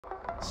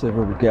Let's see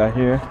what we got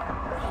here.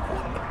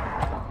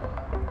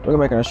 What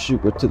am I gonna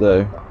shoot with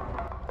today?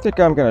 I think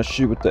I'm gonna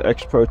shoot with the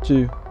X Pro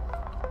 2.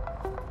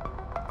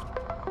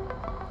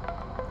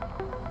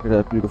 Look at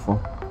that, beautiful.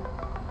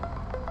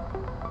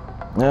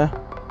 Yeah,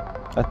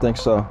 I think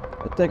so.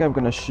 I think I'm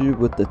gonna shoot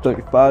with the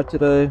 35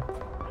 today.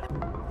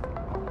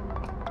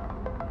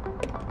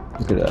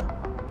 Look at that.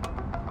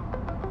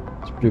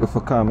 It's a beautiful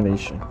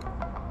combination.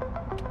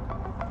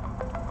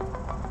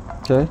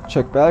 Okay,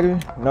 check battery.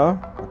 No?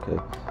 Okay.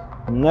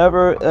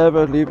 Never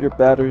ever leave your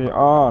battery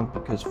on,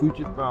 because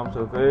Fujifilms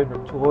are very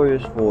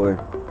notorious for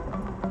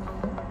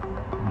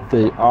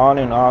the on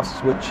and off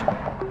switch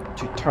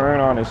to turn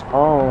on its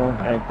own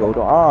and go to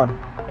on.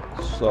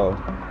 So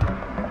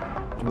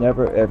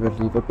never ever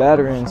leave a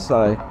battery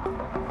inside.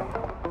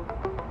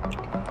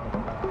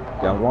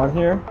 Got one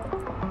here.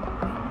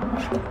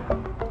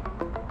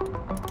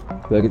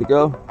 Ready to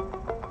go.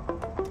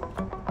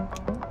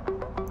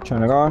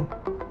 Turn it on.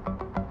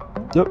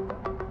 Yep.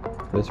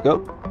 Let's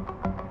go.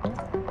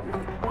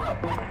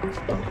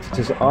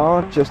 Just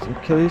on, just in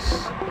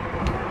case.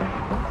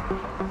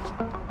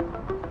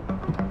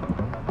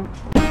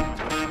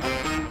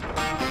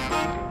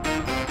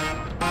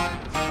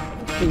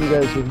 Give you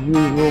guys a view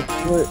real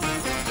quick.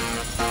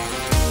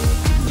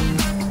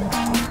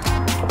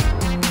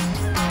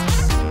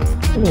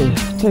 Let me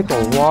take a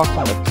walk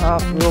on the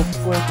top real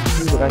quick and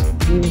see what I can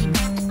do.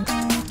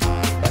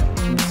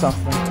 See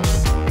something.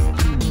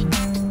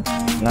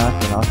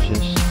 Nothing. I'll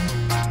just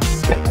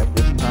at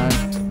this time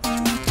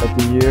of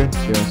the year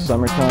during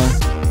summertime.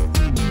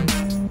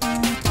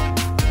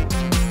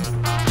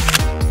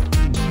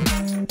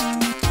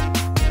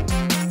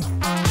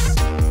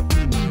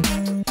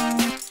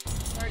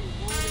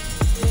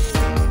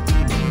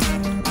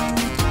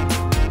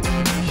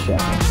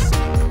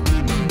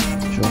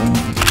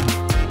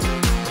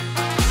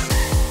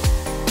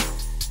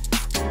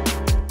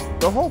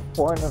 The whole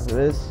point of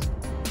this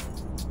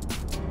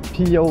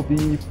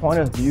POV, point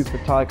of view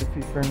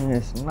photography for me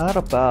is not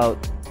about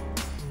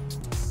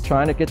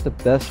trying to get the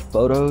best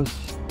photos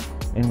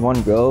in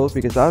one go,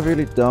 because I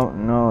really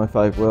don't know if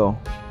I will.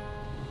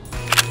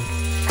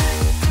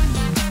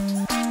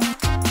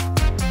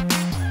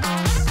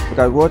 But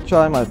I will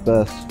try my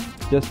best,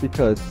 just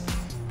because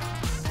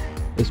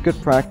it's good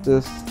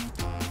practice.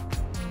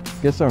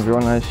 Get some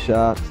real nice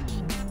shots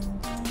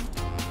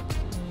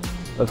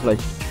of like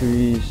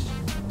trees,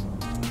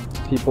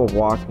 people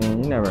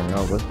walking. You never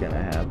know what's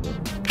gonna happen.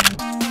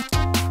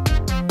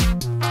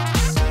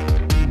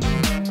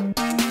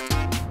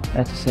 I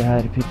had to say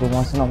hi to people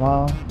once in a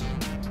while.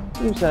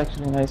 He was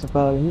actually nice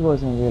about it. He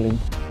wasn't really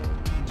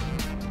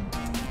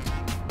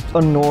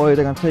annoyed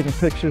that I'm taking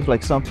pictures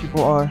like some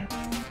people are.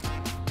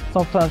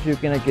 Sometimes you're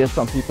gonna get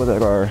some people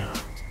that are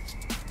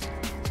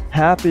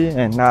happy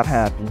and not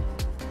happy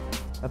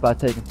about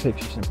taking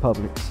pictures in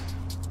public.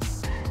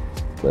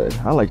 But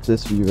I like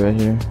this view right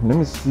here. Let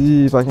me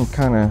see if I can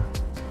kind of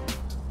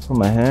put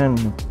my hand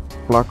and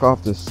block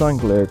off the sun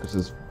glare, because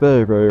it's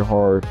very, very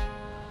hard.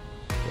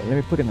 But let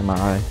me put it in my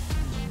eye.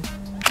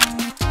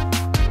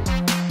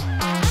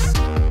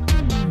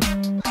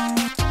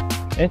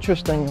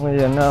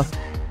 Interestingly enough,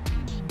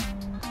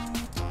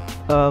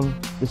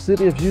 the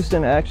city of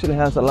Houston actually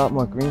has a lot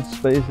more green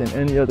space than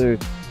any other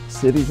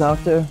cities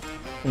out there,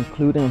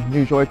 including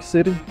New York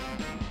City.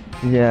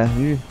 Yeah,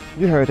 you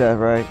heard that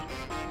right.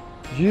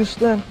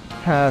 Houston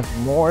has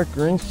more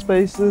green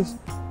spaces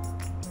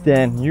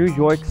than New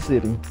York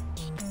City.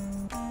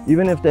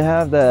 Even if they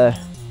have the,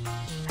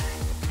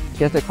 I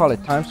guess they call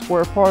it Times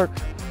Square Park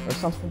or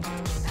something.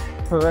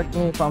 Correct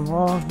me if I'm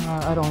wrong,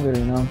 I don't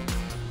really know.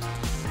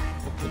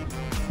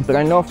 But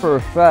I know for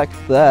a fact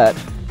that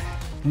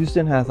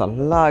Houston has a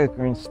lot of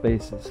green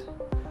spaces,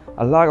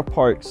 a lot of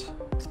parks.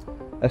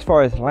 As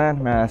far as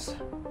landmass,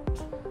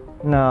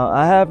 now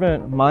I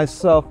haven't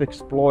myself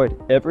explored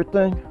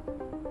everything,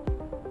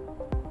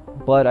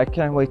 but I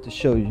can't wait to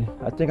show you.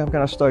 I think I'm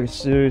gonna start a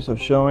series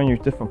of showing you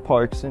different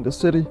parks in the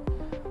city,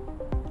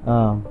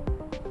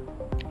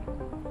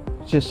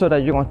 just so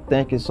that you don't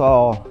think it's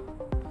all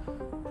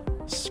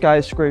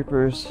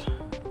skyscrapers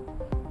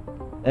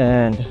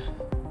and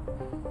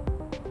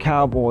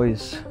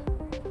cowboys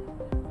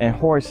and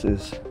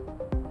horses.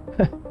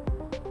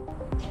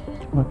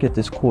 Look at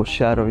this cool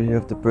shot over here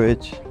of the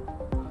bridge.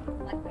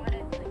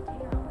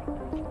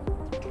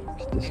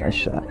 Get this nice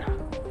shot.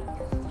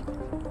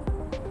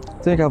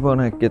 I think I'm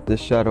gonna get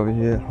this shot over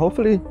here.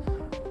 Hopefully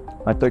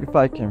my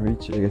 35 can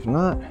reach it. If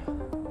not,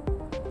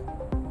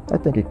 I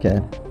think it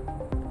can.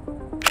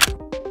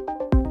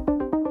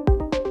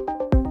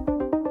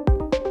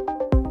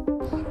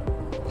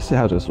 See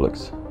how this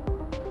looks.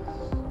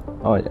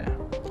 Oh yeah.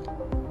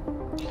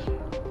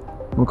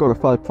 I'm gonna go to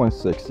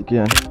 5.6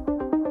 again.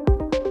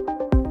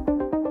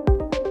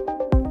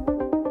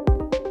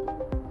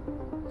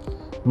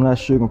 I'm not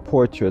shooting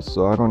portraits,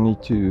 so I don't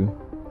need to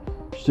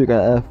shoot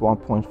at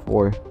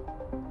f1.4.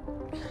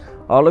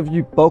 All of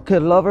you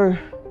bokeh lover,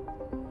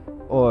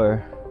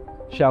 or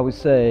shall we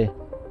say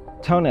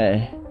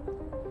Tone,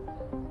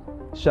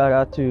 shout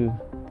out to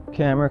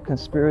Camera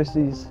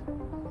Conspiracies.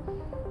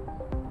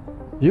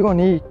 you're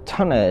gonna need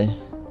tunnel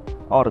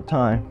all the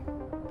time.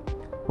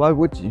 Why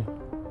would you?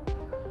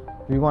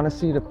 You want to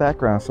see the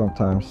background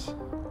sometimes.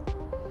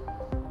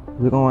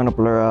 You're gonna want to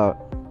blur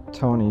out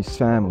Tony's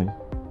family.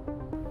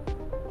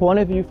 Point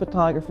of view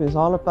photography is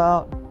all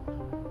about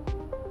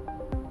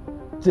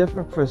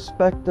different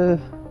perspective,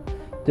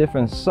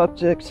 different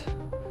subjects.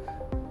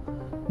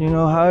 You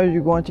know, how are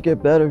you going to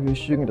get better if you're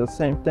shooting the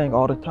same thing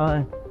all the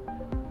time?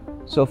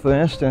 So for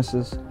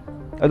instance,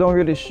 I don't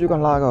really shoot a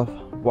lot of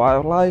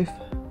wildlife,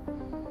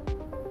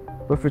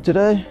 but for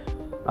today,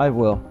 I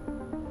will.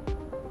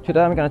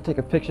 Today I'm gonna take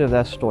a picture of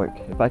that stork.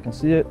 If I can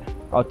see it,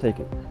 I'll take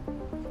it.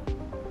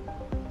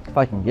 If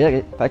I can get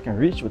it, if I can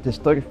reach with this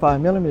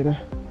 35mm.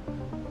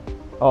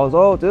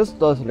 Although this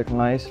does look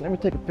nice, let me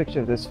take a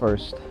picture of this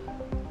first.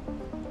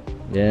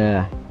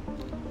 Yeah,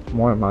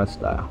 more my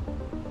style.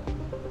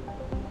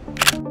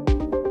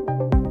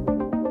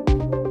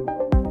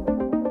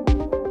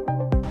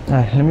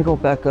 Alright, let me go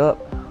back up.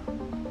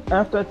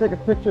 After I take a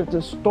picture of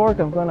this stork,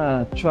 I'm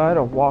gonna try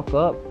to walk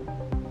up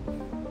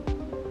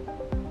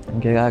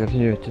and get out of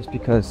here, just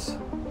because,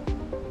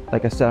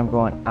 like I said, I'm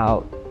going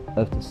out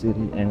of the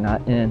city and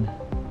not in.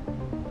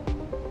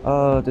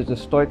 There's a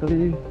stork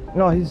leave.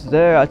 No, he's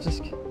there. I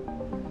just,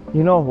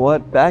 you know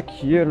what, back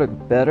here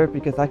looked better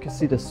because I could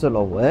see the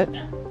silhouette.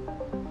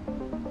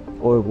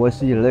 Or was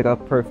he lit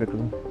up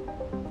perfectly?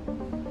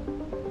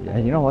 Yeah,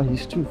 you know what,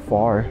 he's too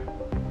far.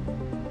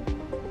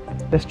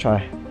 Let's try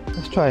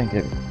and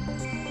get it.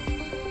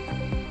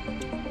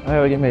 I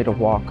already made a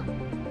walk.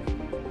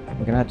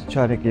 I'm gonna have to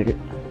try to get it.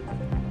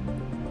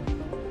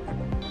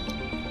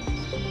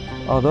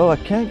 Although I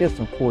can get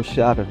some cool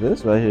shot of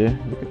this right here.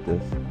 Look at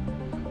this.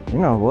 You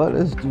know what?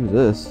 Let's do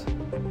this.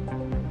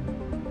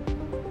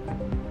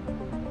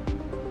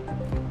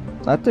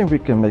 I think we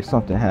can make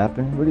something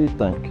happen. What do you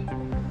think?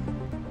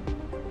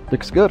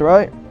 Looks good,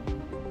 right?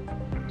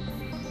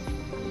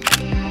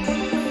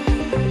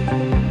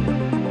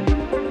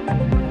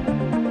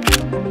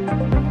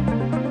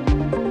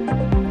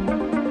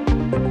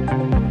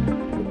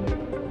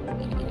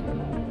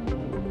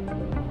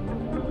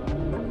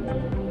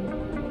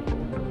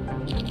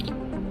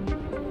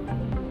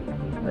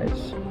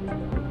 Nice.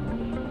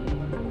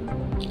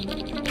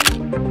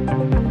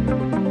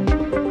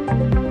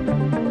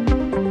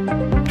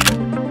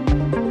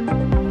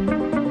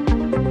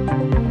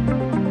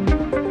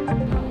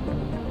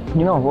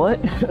 You know what?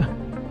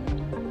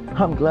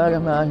 I'm glad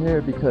I'm out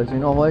here because you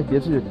know what? It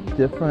gives you a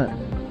different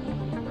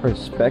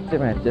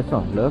perspective and a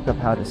different look of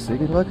how the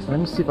city looks. Let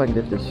me see if I can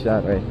get this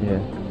shot right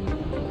here.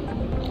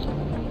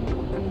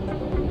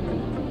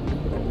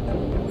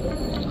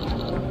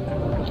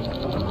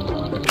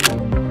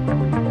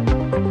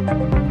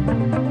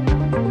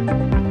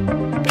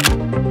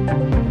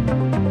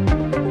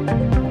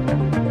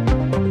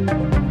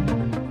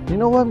 You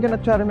know what? I'm gonna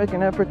try to make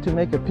an effort to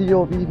make a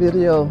POV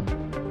video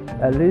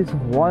at least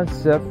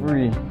once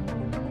every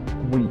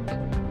week,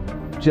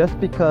 just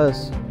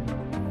because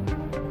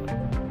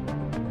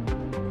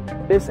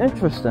it's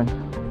interesting.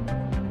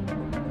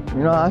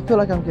 You know, I feel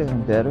like I'm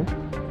getting better.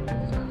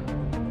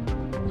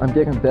 I'm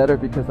getting better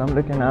because I'm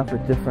looking out for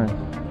different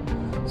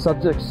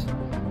subjects.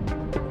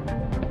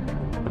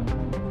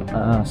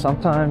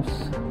 Sometimes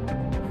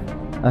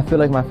I feel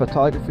like my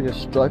photography is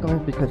struggling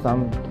because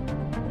I'm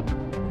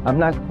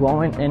not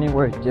going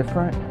anywhere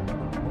different.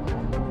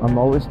 I'm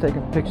always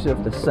taking pictures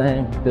of the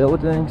same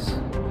buildings,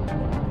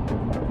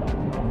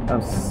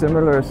 of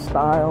similar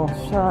style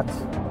shots.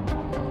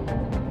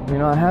 You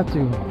know, I have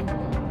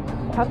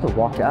to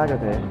walk out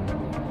of there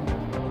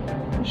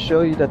and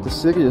show you that the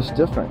city is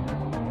different.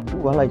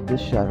 Ooh, I like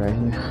this shot right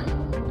here.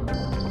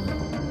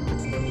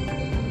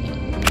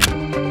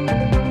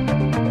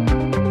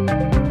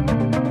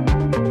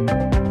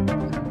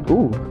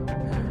 Ooh,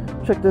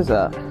 check this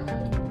out.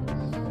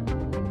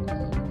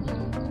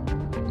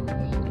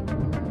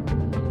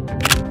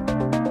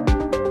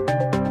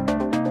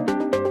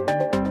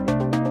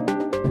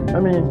 I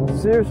mean,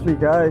 seriously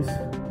guys,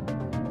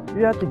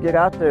 you have to get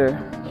out there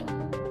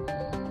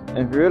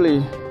and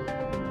really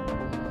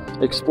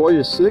explore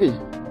your city.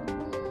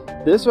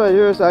 This right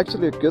here is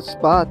actually a good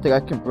spot that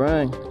I can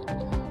bring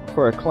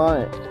for a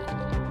client.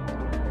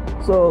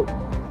 So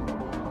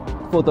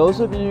for those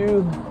of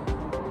you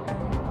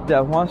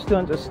that wants to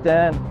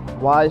understand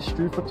why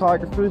street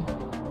photography,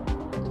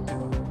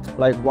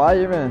 like why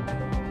even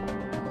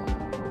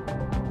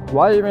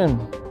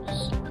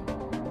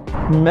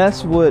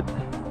mess with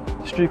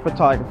street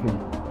photography?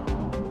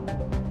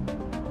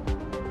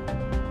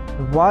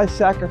 Why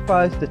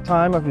sacrifice the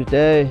time of your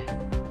day,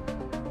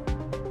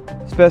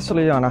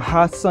 especially on a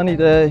hot sunny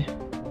day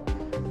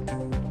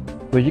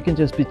where you can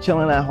just be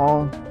chilling at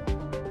home,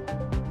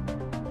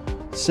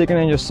 sitting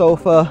in your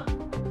sofa,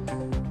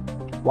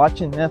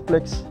 watching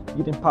Netflix,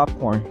 eating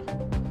popcorn?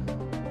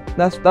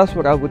 That's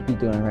what I would be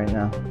doing right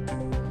now.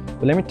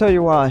 But let me tell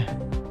you why.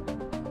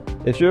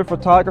 If you're a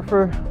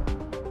photographer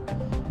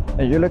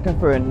and you're looking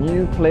for a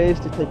new place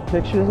to take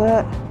pictures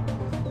at,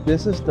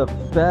 this is the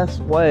best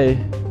way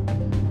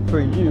for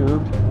you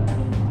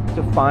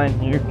to find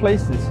new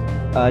places.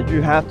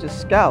 You have to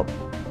scout.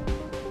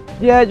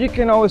 Yeah, you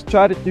can always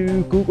try to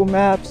do Google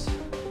Maps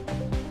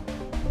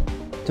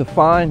to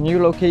find new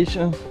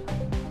locations,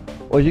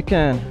 or you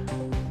can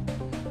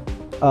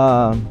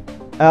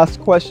ask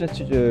questions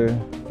to your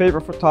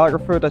favorite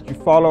photographer that you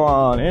follow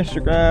on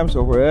Instagrams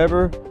or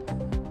wherever.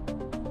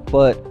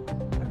 But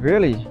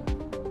really,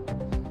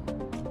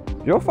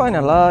 you'll find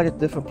a lot of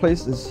different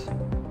places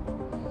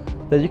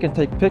that you can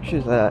take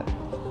pictures at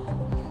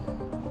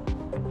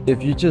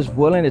if you're just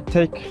willing to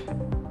take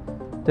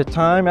the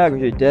time out of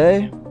your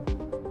day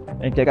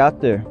and get out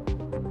there.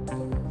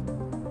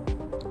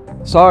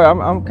 Sorry,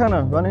 I'm kind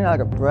of running out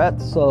of breath,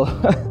 so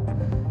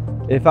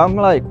if I'm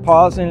like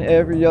pausing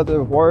every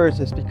other word,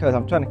 it's because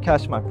I'm trying to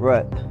catch my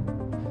breath.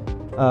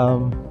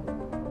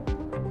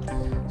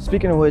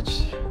 Speaking of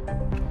which,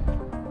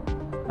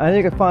 I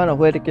need to find a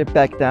way to get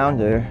back down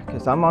there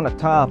because I'm on the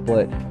top,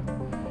 but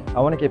I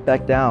want to get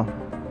back down.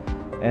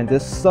 And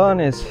this sun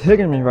is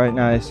hitting me right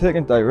now. It's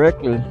hitting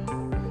directly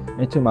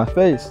into my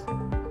face.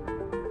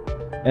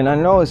 And I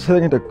know it's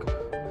hitting the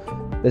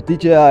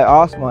DJI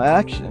Osmo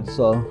Action.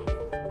 So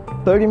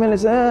 30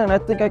 minutes in, I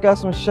think I got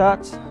some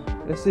shots.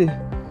 Let's see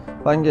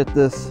if I can get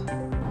this.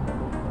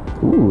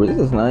 Ooh, this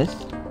is nice.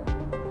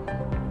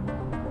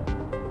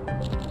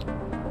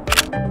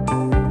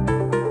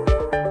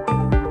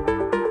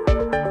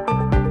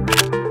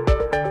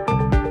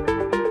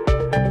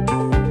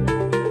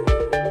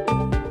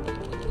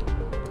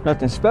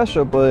 Nothing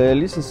special, but at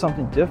least it's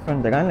something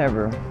different that I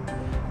never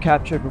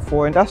captured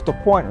before. And that's the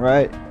point,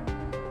 right?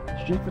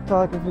 Street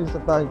photography is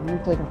about you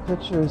taking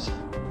pictures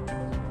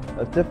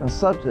of different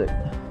subject.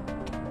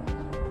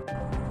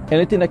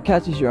 Anything that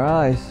catches your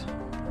eyes,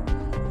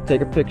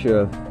 take a picture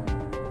of.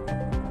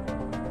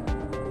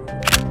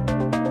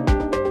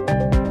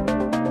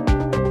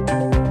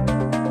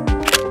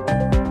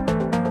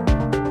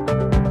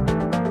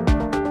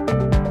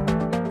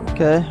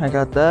 Okay, I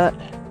got that.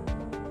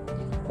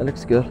 That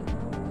looks good.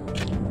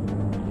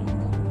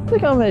 I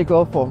think I may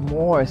go for a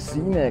more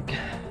scenic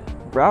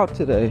route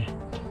today.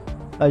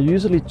 I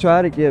usually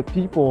try to get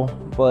people,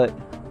 but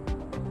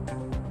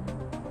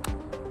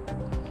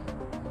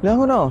you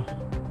never know.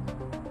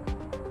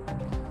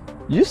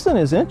 Houston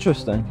is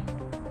interesting.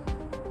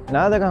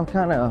 Now that I'm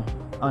kind of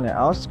on the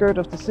outskirts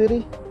of the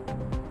city,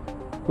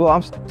 well,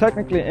 I'm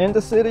technically in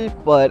the city,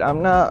 but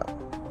I'm not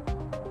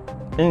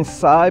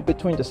inside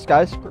between the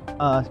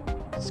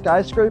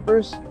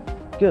skyscrapers.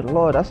 Good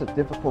Lord, that's a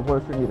difficult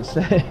word for me to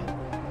say.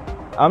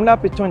 I'm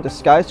not between the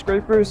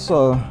skyscrapers,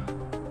 so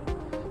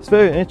it's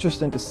very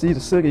interesting to see the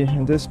city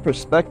in this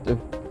perspective.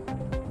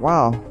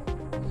 Wow,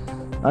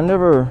 I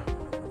never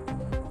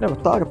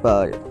thought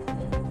about it.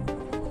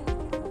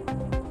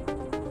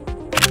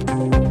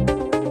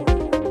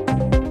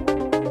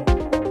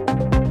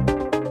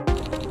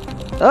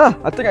 Ah,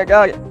 I think I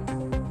got it.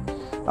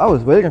 I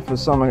was waiting for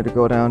somebody to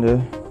go down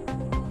there.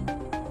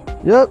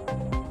 Yep,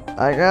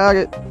 I got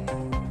it.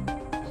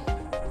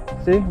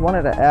 See,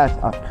 wanted to add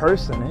a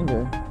person in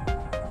there.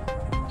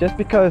 Just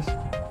because,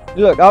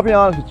 look, I'll be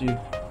honest with you,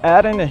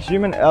 adding a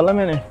human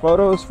element in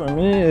photos for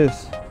me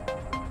is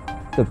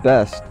the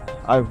best.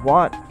 I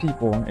want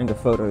people in the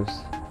photos.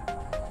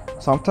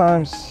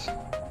 Sometimes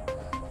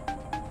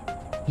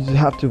you just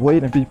have to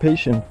wait and be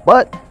patient,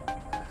 but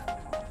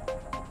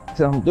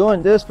since I'm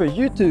doing this for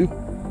YouTube,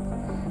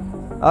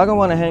 I don't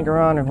want to hang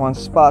around in one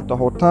spot the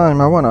whole time.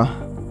 I want to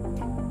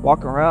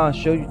walk around and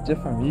show you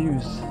different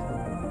views.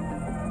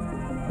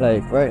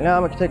 Like right now,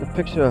 I'm gonna take a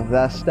picture of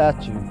that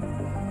statue.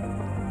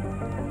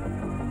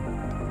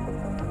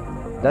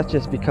 That's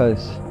just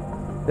because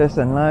there's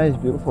a nice,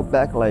 beautiful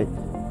backlight.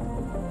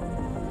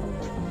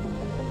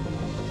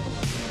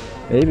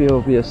 Maybe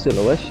it'll be a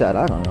silhouette shot,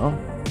 I don't know.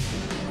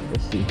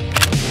 Let's see.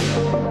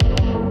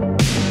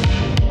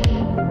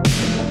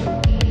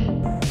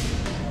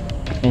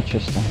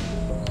 Interesting.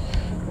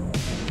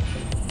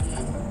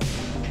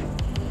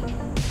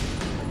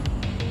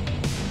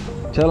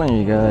 I'm telling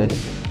you guys,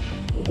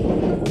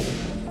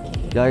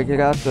 gotta get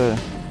out there.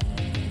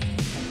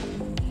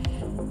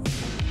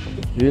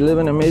 If you live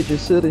in a major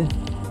city,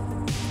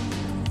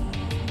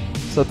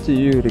 it's up to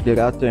you to get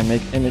out there and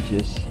make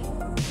images.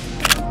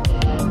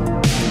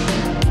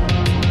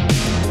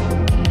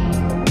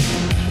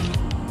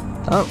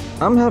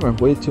 I'm having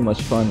way too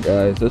much fun,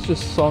 guys. There's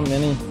just so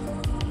many.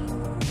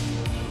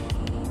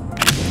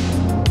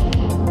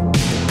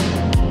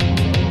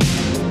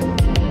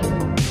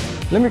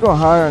 Let me go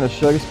higher on the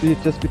shutter speed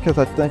just because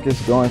I think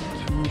it's going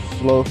too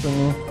slow for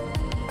me.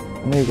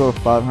 Let me go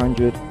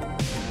 500.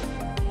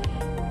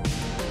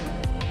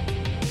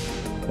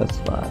 That's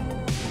fine.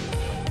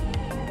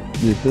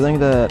 The thing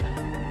that,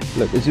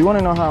 look, if you want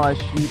to know how I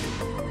shoot,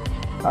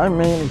 I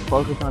mainly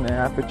focus on the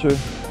aperture,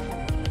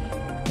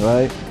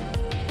 right?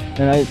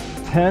 And I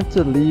tend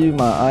to leave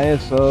my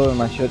ISO and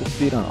my shutter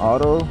speed on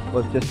auto,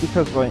 but just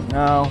because right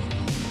now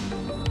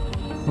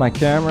my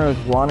camera is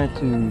wanting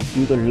to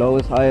do the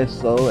lowest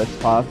ISO as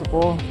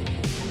possible,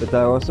 but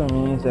that also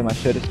means that my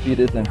shutter speed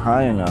isn't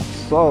high enough.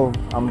 So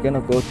I'm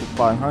gonna go to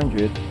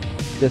 500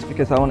 just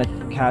because I want to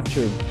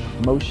capture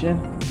motion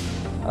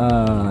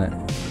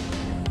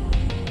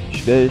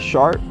very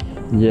sharp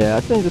Yeah, I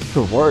think this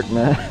could work,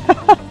 man.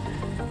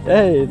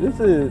 Hey, this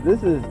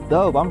is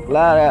dope. I'm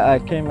glad I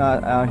came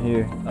out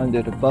here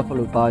under the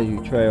Buffalo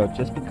Bayou Trail,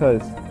 just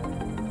because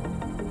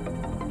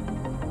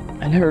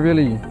I never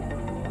really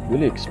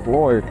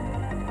explored.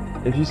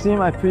 If you see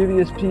my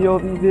previous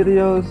POV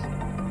videos,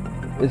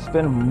 it's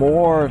been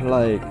more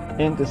like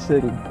in the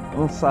city,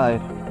 inside.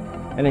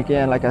 And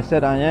again, like I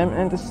said, I am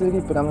in the city,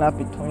 but I'm not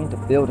between the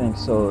buildings,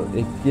 so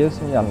it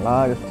gives me a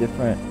lot of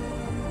different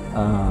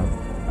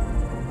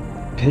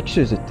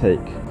pictures to take.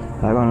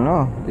 I don't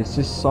know, it's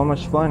just so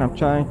much fun. I'm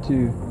trying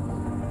to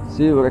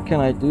see what can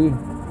I do.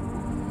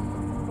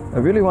 I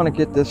really want to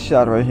get this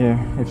shot right here.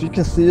 If you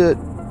can see it,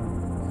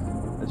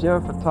 if you're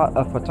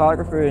a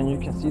photographer and you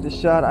can see the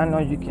shot, I know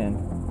you can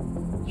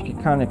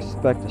kind of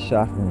expect a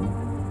shot from me.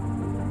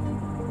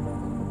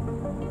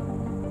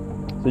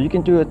 So you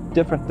can do a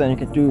different thing. You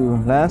can do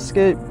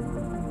landscape,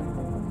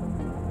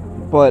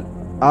 but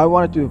I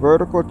want to do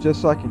vertical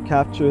just so I can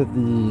capture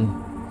the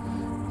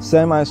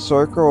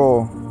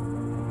semicircle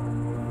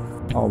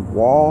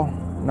wall.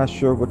 Not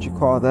sure what you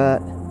call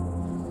that.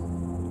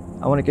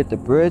 I want to get the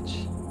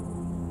bridge.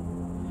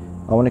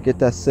 I want to get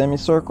that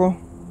semicircle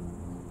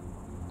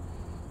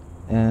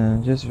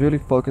and just really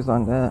focus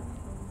on that.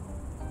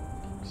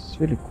 It's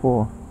really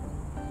cool.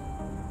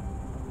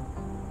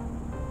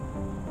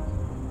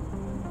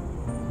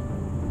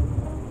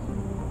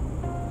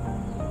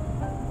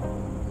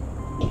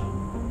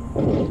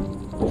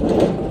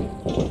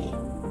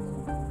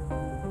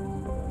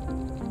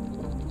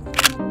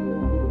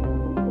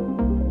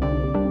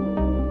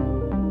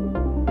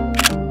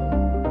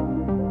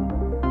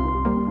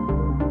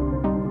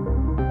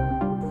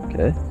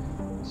 Okay,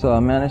 so I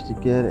managed to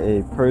get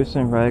a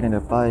person riding a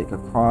bike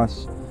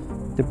across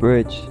the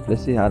bridge.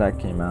 Let's see how that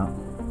came out.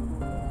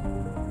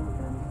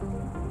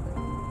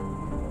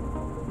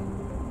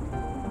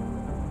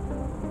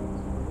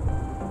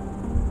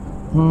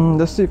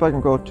 Let's see if I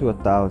can go to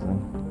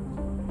 1,000.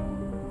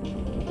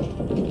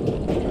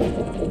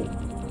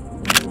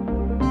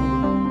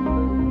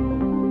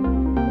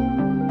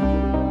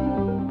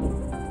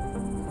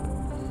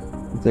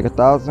 You think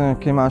 1,000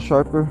 came out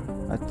sharper?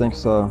 I think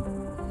so.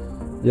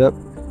 Yep.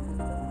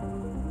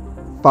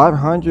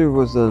 500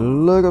 was a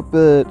little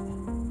bit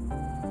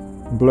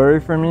blurry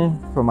for me,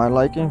 for my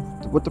liking.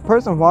 With the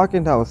person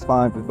walking, that was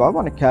fine, but if I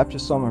want to capture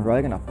someone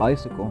riding a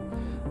bicycle,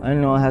 I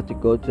know I have to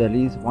go to at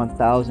least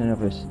 1,000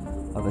 of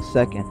a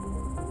second.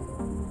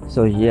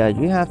 So yeah,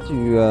 you have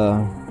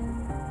to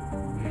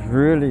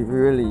really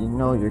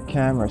know your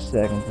camera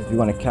settings if you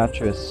want to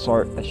capture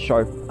a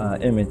sharp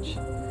image.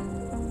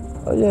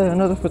 Oh yeah,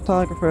 another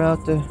photographer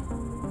out there.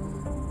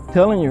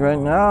 Telling you right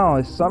now,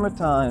 it's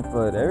summertime,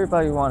 but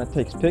everybody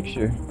takes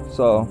picture.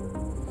 So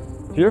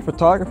if you're a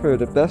photographer,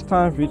 the best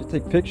time for you to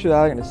take picture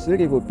out in the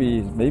city would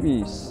be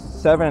maybe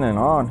 7 and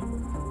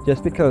on,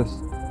 just because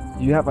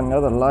you have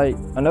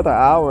another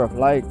hour of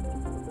light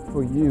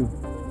for you.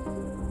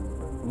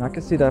 And I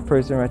can see that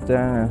person right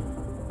there.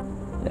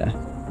 Yeah.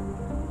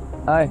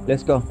 All right,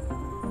 let's go.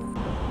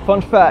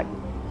 Fun fact,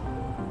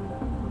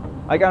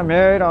 I got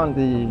married on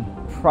the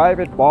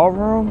private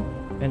ballroom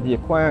in the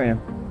aquarium.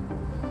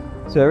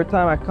 So every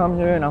time I come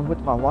here and I'm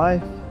with my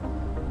wife,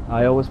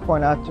 I always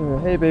point out to her,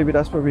 hey baby,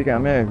 that's where we got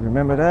married.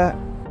 Remember that?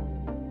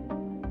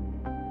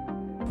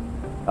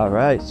 All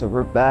right, so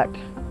we're back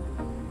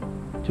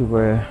to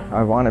where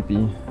I want to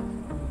be.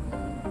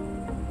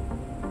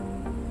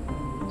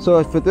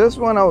 So for this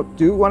one, I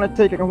do want to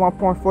take it in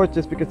 1.4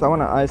 just because I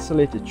want to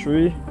isolate the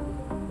tree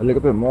a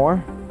little bit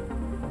more.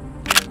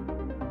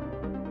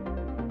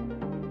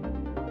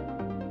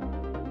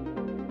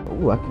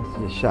 Oh, I can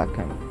see a shot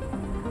coming.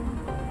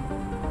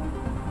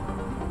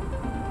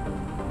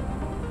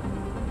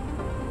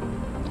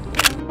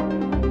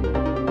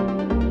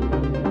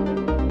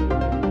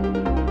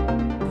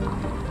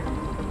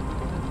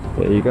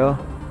 There you go.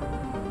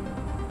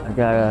 I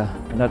got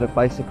another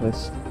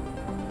bicyclist.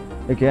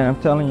 Again, I'm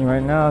telling you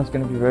right now, it's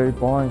going to be very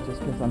boring just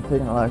because I'm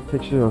taking a lot of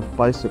pictures of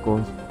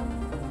bicycles.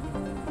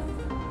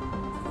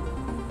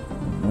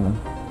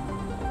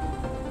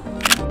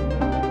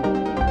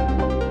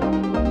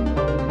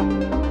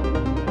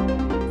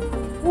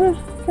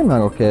 Came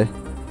out okay.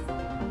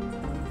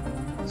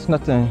 It's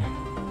nothing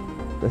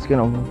that's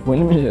going to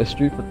win me a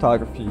street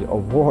photography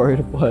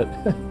award, but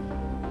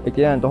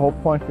again, the whole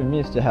point for me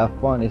is to have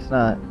fun.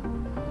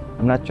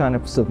 I'm not trying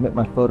to submit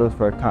my photos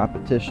for a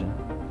competition.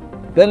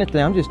 If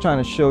anything, I'm just trying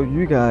to show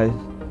you guys,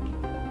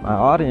 my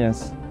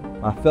audience,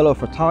 my fellow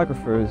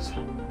photographers,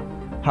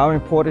 how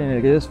important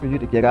it is for you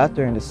to get out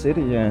there in the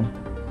city and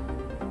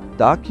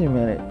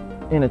document it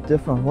in a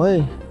different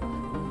way.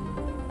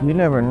 You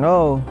never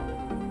know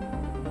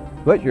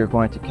what you're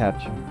going to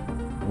capture.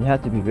 You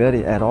have to be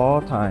ready at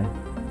all times.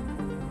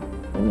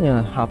 Let me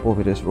hop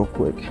over this real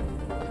quick.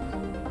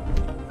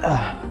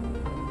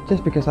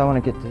 Just because I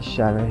want to get this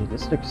shot right here.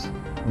 This looks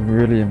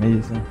really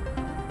amazing.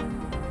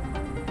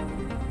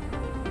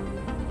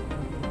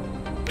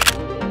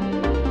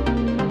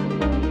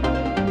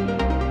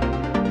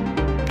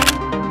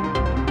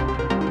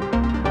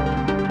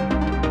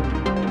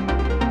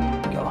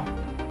 Go.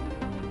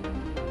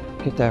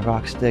 Get that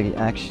rock steady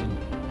action.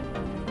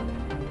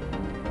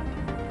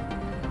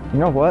 You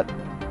know what?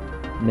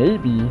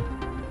 Maybe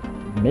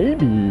we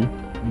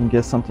can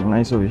get something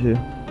nice over here.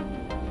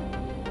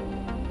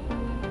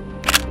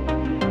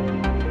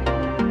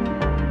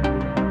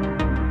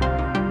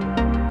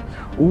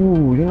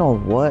 Ooh, you know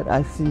what?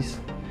 I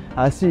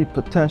see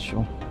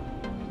potential.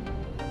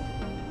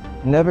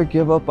 Never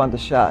give up on the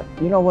shot.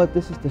 You know what?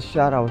 This is the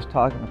shot I was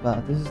talking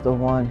about. This is the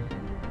one.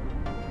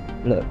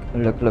 Look.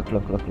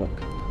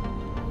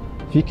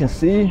 If you can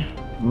see,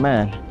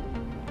 man.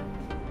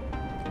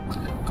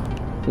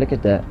 Look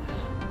at that.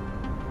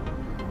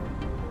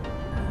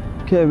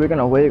 Okay, we're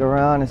gonna wait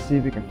around and see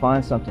if we can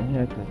find something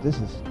here, because this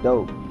is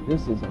dope.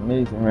 This is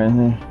amazing right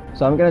here.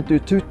 So I'm gonna do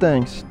two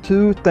things.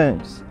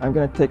 I'm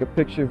gonna take a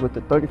picture with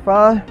the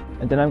 35,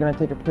 and then I'm gonna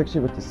take a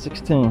picture with the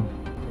 16.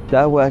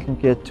 That way I can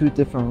get two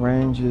different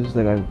ranges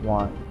that I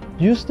want.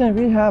 Houston,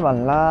 we have a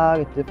lot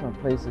of different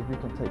places we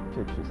can take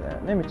pictures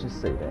at. Let me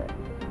just say that.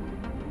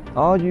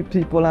 All you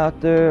people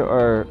out there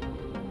are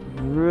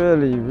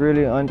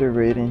really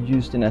underrating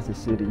Houston as a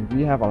city.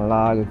 We have a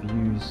lot of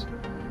views.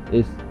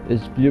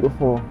 It's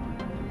beautiful.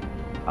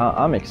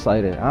 I'm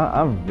excited.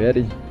 I'm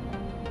ready to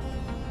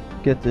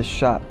get this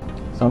shot.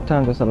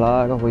 Sometimes there's a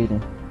lot of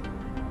waiting.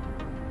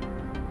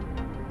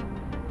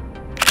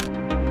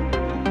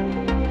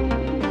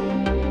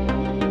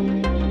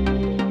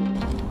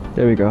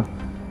 There we go.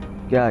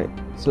 Got it.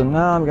 So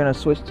now I'm gonna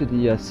switch to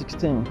the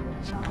 16.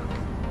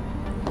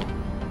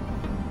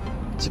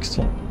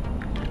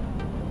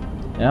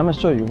 And I'm gonna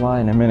show you why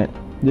in a minute.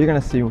 You're gonna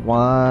see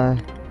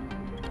why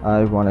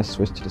I want to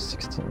switch to the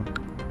 16.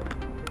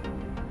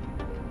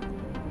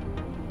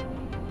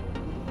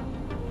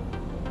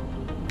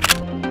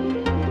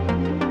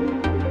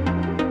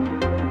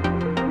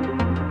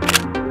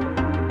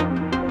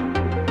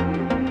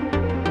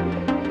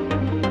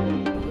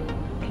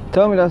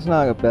 Tell me that's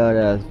not a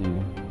badass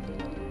view.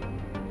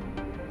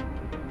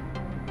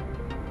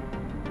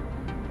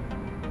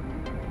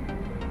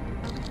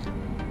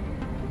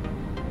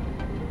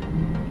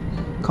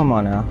 Come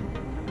on now.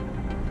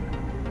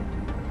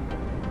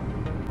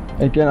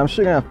 Again, I'm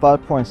shooting at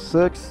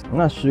 5.6. I'm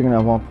not shooting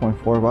at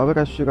 1.4. Why would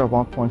I shoot at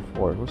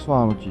 1.4? What's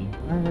wrong with you?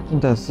 I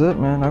think that's it,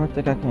 man. I don't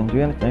think I can do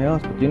anything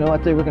else. But you know, I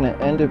think we're gonna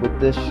end it with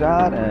this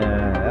shot, and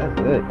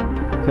that's it.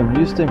 From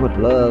Houston with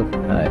love.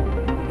 Alright.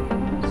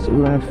 So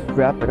we're gonna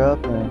wrap it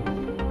up and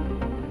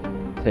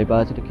say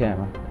bye to the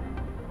camera.